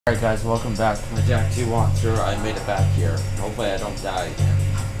Alright guys, welcome back to my Jak 2 walkthrough. I made it back here. Hopefully I don't die again.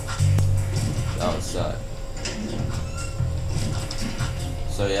 That was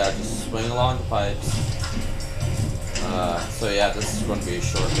so yeah, just swing along the pipes. So yeah, this is going to be a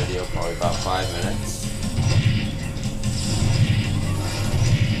short video, probably about 5 minutes.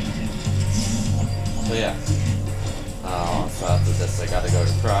 So yeah. So after this I gotta go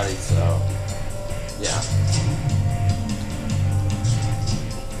to karate, so yeah.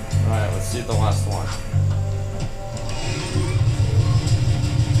 Alright, let's do the last one.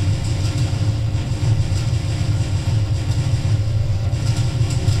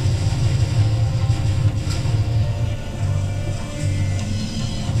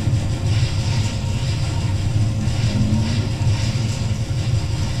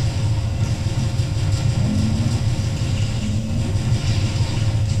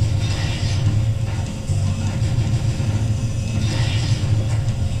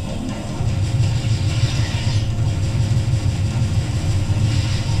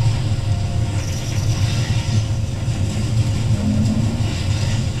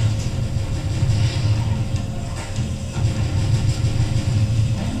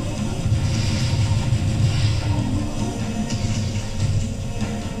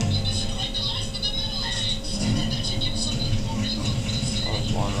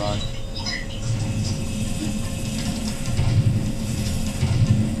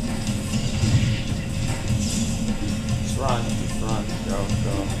 Just run, go.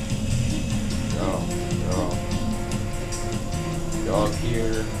 Go up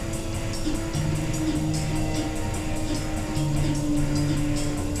here.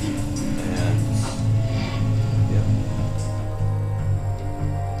 And, yep.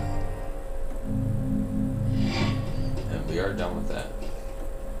 And we are done with that.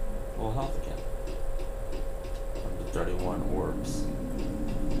 Full health again. 131 orbs.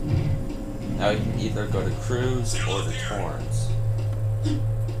 Now you can either go to Cruz or to Torrance.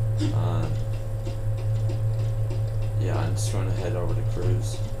 Yeah, I'm just going to head over to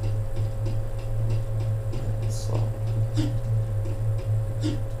Cruz. Slow.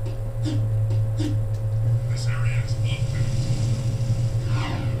 This area is open.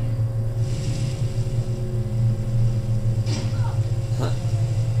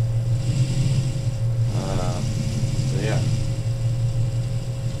 So yeah.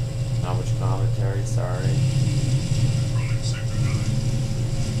 Not much commentary, sorry.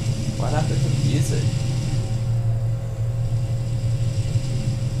 What happened to the music?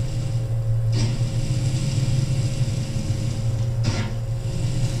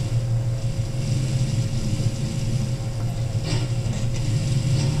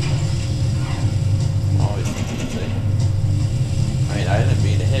 Always the music. I mean, I didn't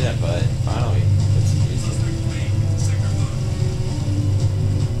mean to hit it, but finally, it's music.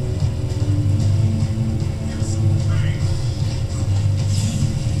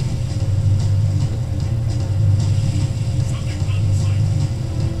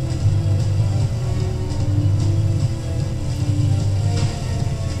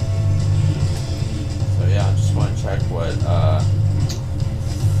 Check what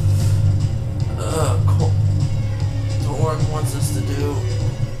Torg wants us to do.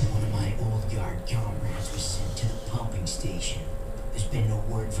 One of my old guard comrades was sent to the pumping station. There's been no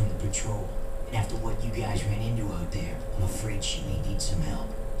word from the patrol, and after what you guys ran into out there, I'm afraid she may need some help.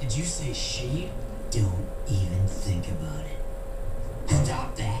 Did you say she? Don't even think about it.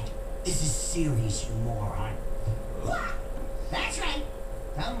 Stop that. This is serious, you moron. That's right.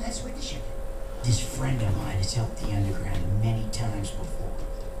 Don't mess with the ship. This friend of mine has helped the underground many times before.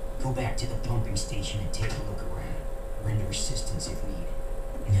 Go back to the pumping station and take a look around. Render assistance if needed.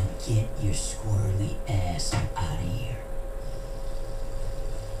 Now get your squirrely ass out of here.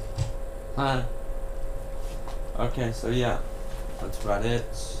 Okay, so yeah, that's about it.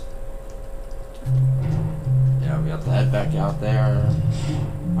 Yeah, we have to head back out there.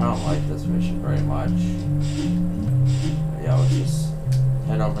 I don't like this mission very much. But yeah, let's just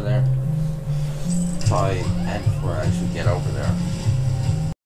head over there. Probably end before I actually get over there.